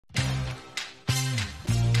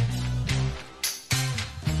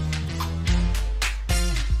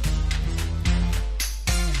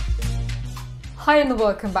Hi and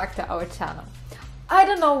welcome back to our channel. I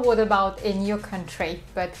don't know what about in your country,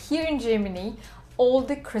 but here in Germany, all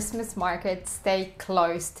the Christmas markets stay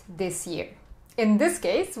closed this year. In this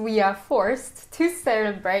case, we are forced to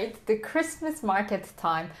celebrate the Christmas market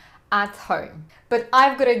time at home. But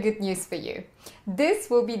I've got a good news for you. This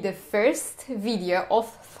will be the first video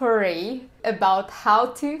of 3 about how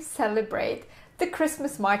to celebrate the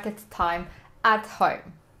Christmas market time at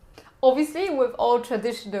home. Obviously with all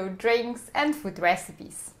traditional drinks and food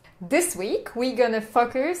recipes. This week we're gonna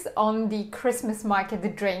focus on the Christmas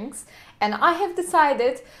market drinks, and I have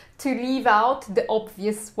decided to leave out the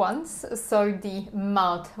obvious ones, so the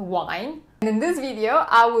mulled wine. And in this video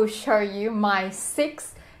I will show you my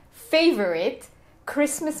 6 favorite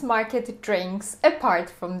Christmas market drinks apart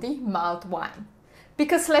from the mulled wine.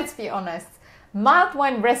 Because let's be honest, mulled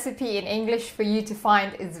wine recipe in English for you to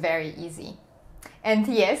find is very easy. And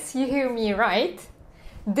yes, you hear me right.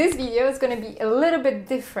 This video is going to be a little bit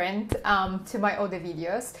different to my other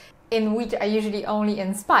videos, in which I usually only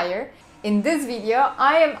inspire. In this video,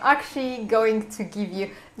 I am actually going to give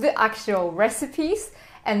you the actual recipes,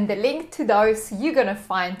 and the link to those you're going to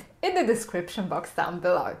find in the description box down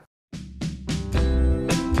below.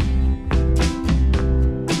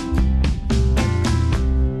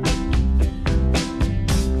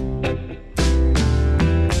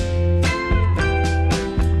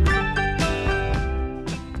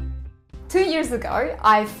 Years ago,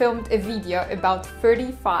 I filmed a video about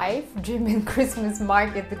 35 German Christmas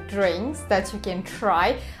market drinks that you can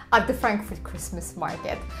try at the Frankfurt Christmas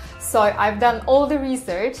market. So I've done all the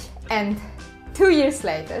research, and 2 years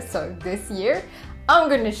later, so this year, I'm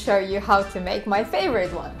going to show you how to make my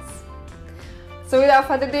favorite ones. So without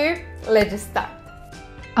further ado, let's just start.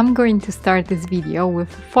 I'm going to start this video with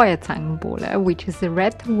Feuerzangenbowle, which is a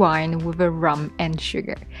red wine with a rum and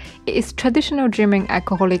sugar. It is traditional German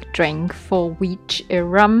alcoholic drink for which a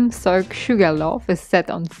rum-soaked sugar loaf is set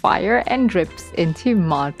on fire and drips into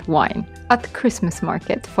mulled wine. At Christmas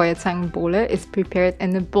market, Feuerzangenbowle is prepared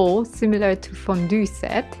in a bowl similar to fondue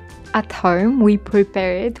set. At home, we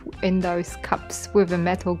prepare it in those cups with a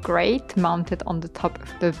metal grate mounted on the top of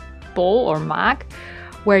the bowl or mug,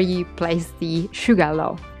 where you place the sugar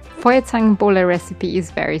loaf. Feuerzangenbowle recipe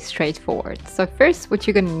is very straightforward. So first what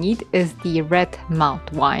you're gonna need is the red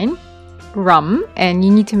mulled wine, rum, and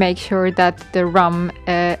you need to make sure that the rum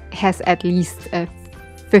has at least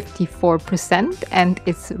 54% and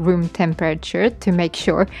it's room temperature to make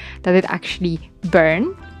sure that it actually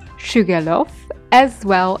burns, sugar loaf, as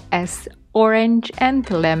well as orange and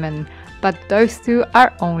lemon, but those two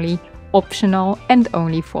are only optional and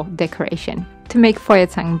only for decoration. To make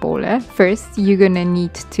Feuerzangenbowle, first you're gonna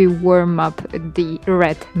need to warm up the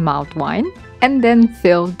red mulled wine and then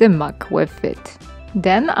fill the mug with it.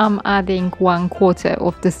 Then I'm adding 1/4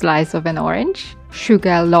 of the slice of an orange,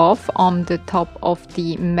 sugar loaf on the top of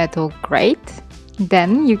the metal grate.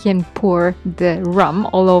 Then you can pour the rum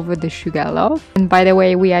all over the sugar loaf. And by the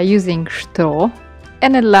way, we are using straw.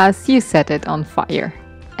 And at last you set it on fire.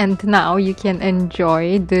 And now you can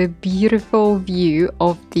enjoy the beautiful view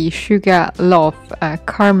of the sugar loaf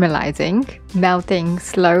caramelizing, melting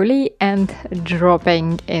slowly and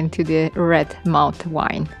dropping into the red mulled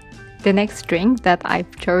wine. The next drink that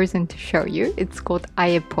I've chosen to show you, it's called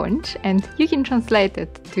Himbeerpunch, and you can translate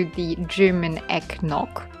it to the German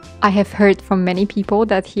eggnog. I have heard from many people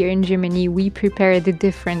that here in Germany we prepare it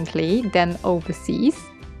differently than overseas.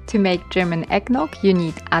 To make German eggnog, you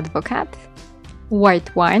need advocat,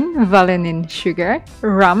 white wine, vanillin sugar,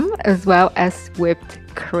 rum, as well as whipped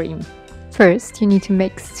cream. First, you need to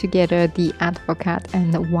mix together the advocat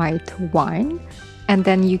and the white wine, and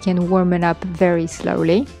then you can warm it up very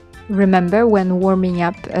slowly. Remember, when warming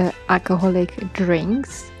up alcoholic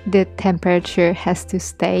drinks, the temperature has to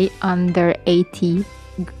stay under 80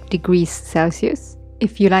 degrees Celsius.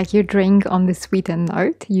 If you like your drink on the sweetened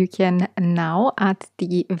note, you can now add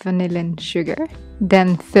the vanillin sugar.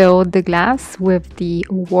 Then fill the glass with the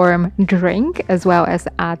warm drink as well as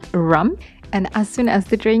add rum. And as soon as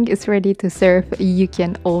the drink is ready to serve, you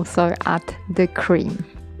can also add the cream.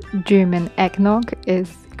 German eggnog is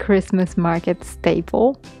Christmas market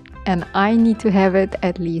staple, and I need to have it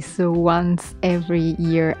at least once every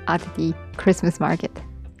year at the Christmas market.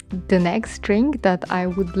 The next drink that I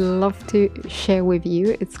would love to share with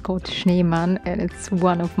you, it's called Schneemann, and it's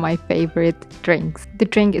one of my favorite drinks. The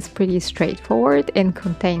drink is pretty straightforward and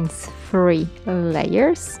contains 3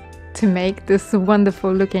 layers. To make this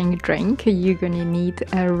wonderful looking drink, you're gonna need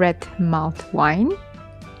a red mulled wine,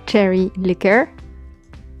 cherry liqueur,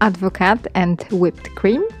 advocat and whipped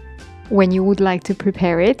cream. When you would like to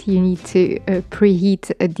prepare it, you need to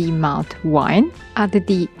preheat the mulled wine, add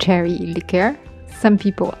the cherry liqueur, Some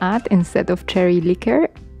people add, instead of cherry liqueur,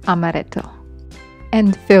 amaretto.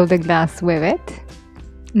 And fill the glass with it.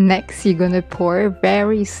 Next, you're gonna pour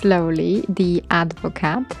very slowly the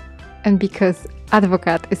advocat. And because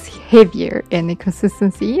advocat is heavier in the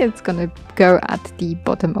consistency, it's gonna go at the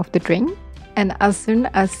bottom of the drink. And as soon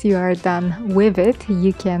as you are done with it,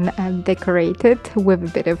 you can decorate it with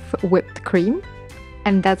a bit of whipped cream.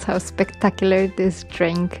 And that's how spectacular this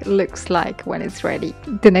drink looks like when it's ready.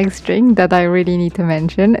 The next drink that I really need to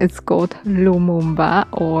mention is called Lumumba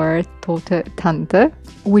or Tote Tante,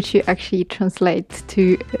 which you actually translate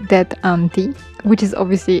to Dead Auntie, which is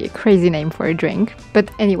obviously a crazy name for a drink. But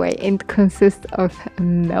anyway, it consists of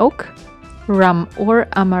milk, rum or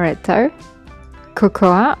amaretto,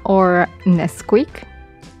 cocoa or Nesquik,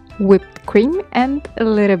 whipped cream and a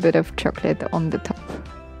little bit of chocolate on the top.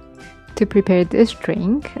 To prepare this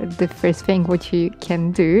drink, the first thing what you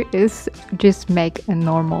can do is just make a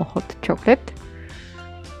normal hot chocolate.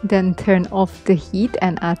 Then turn off the heat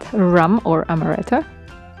and add rum or amaretto.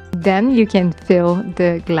 Then you can fill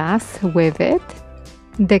the glass with it,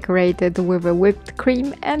 decorate it with a whipped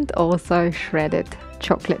cream and also shredded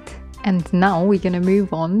chocolate. And now we're gonna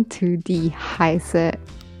move on to the heiße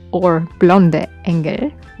or blonde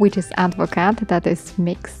Engel, which is advocat that is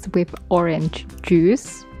mixed with orange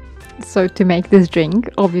juice. So to make this drink,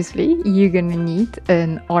 obviously, you're gonna need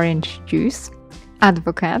an orange juice,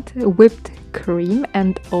 advocat, whipped cream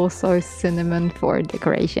and also cinnamon for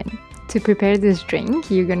decoration. To prepare this drink,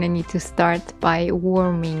 you're gonna need to start by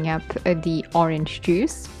warming up the orange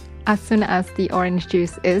juice. As soon as the orange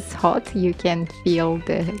juice is hot, you can fill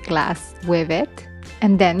the glass with it.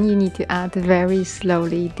 And then you need to add very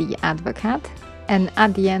slowly the advocat. And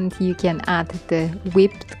at the end, you can add the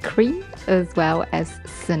whipped cream as well as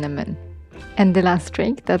cinnamon. And the last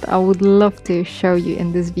drink that I would love to show you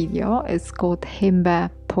in this video is called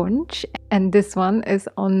Himbeerpunch. And this one is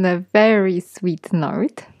on a very sweet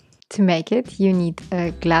note. To make it, you need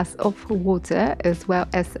a glass of water as well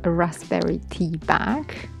as a raspberry tea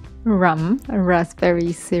bag, rum,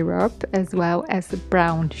 raspberry syrup, as well as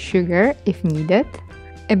brown sugar if needed,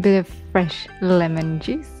 a bit of fresh lemon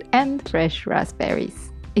juice and fresh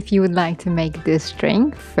raspberries. If you would like to make this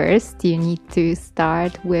drink, first you need to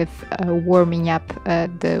start with warming up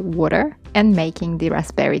the water and making the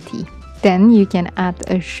raspberry tea. Then you can add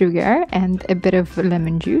a sugar and a bit of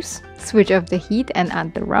lemon juice, switch off the heat and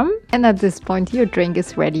add the rum, and at this point your drink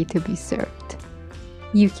is ready to be served.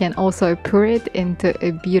 You can also pour it into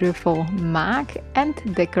a beautiful mug and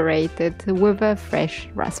decorate it with fresh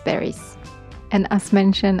raspberries. And as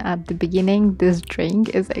mentioned at the beginning, this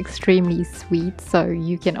drink is extremely sweet, so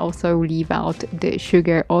you can also leave out the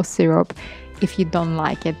sugar or syrup if you don't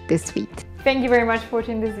like it this sweet. Thank you very much for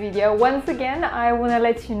watching this video. Once again, I want to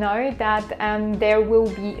let you know that there will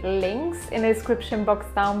be links in the description box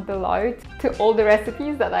down below to all the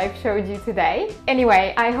recipes that I've showed you today.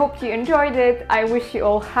 Anyway, I hope you enjoyed it. I wish you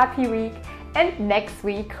all happy week, and next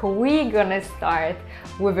week we're gonna start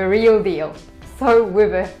with a real deal. So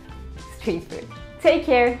with a street food. Take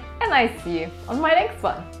care and I see you on my next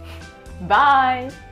one. Bye!